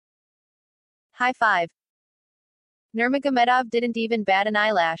High five. Nurmagomedov didn't even bat an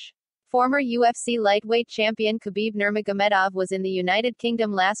eyelash. Former UFC lightweight champion Khabib Nurmagomedov was in the United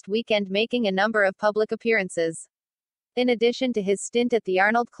Kingdom last weekend making a number of public appearances. In addition to his stint at the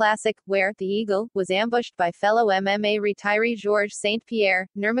Arnold Classic, where the Eagle was ambushed by fellow MMA retiree Georges St. Pierre,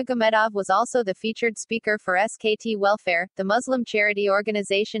 Nurmagomedov was also the featured speaker for SKT Welfare, the Muslim charity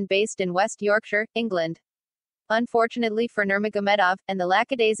organization based in West Yorkshire, England. Unfortunately for Nurmagomedov, and the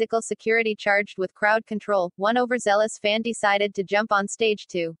lackadaisical security charged with crowd control, one overzealous fan decided to jump on stage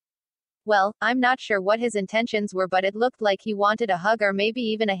too. Well, I'm not sure what his intentions were, but it looked like he wanted a hug or maybe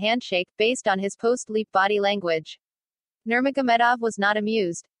even a handshake, based on his post-leap body language. Nurmagomedov was not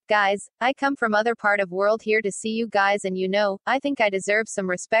amused. Guys, I come from other part of world here to see you guys, and I think I deserve some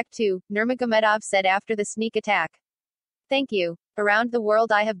respect too, Nurmagomedov said after the sneak attack. Thank you. Around the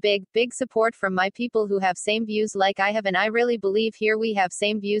world I have big support from my people who have same views like I have, and I really believe here we have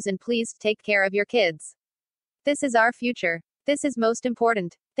same views, and please take care of your kids. This is our future. This is most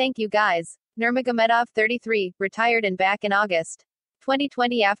important. Thank you guys. Nurmagomedov, 33, retired and back in August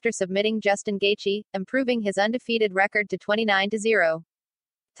 2020 after submitting Justin Gaethje, improving his undefeated record to 29-0.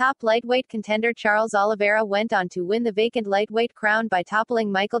 Top lightweight contender Charles Oliveira went on to win the vacant lightweight crown by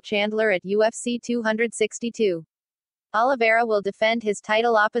toppling Michael Chandler at UFC 262. Oliveira will defend his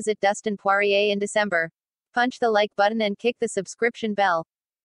title opposite Dustin Poirier in December. Punch the like button and kick the subscription bell.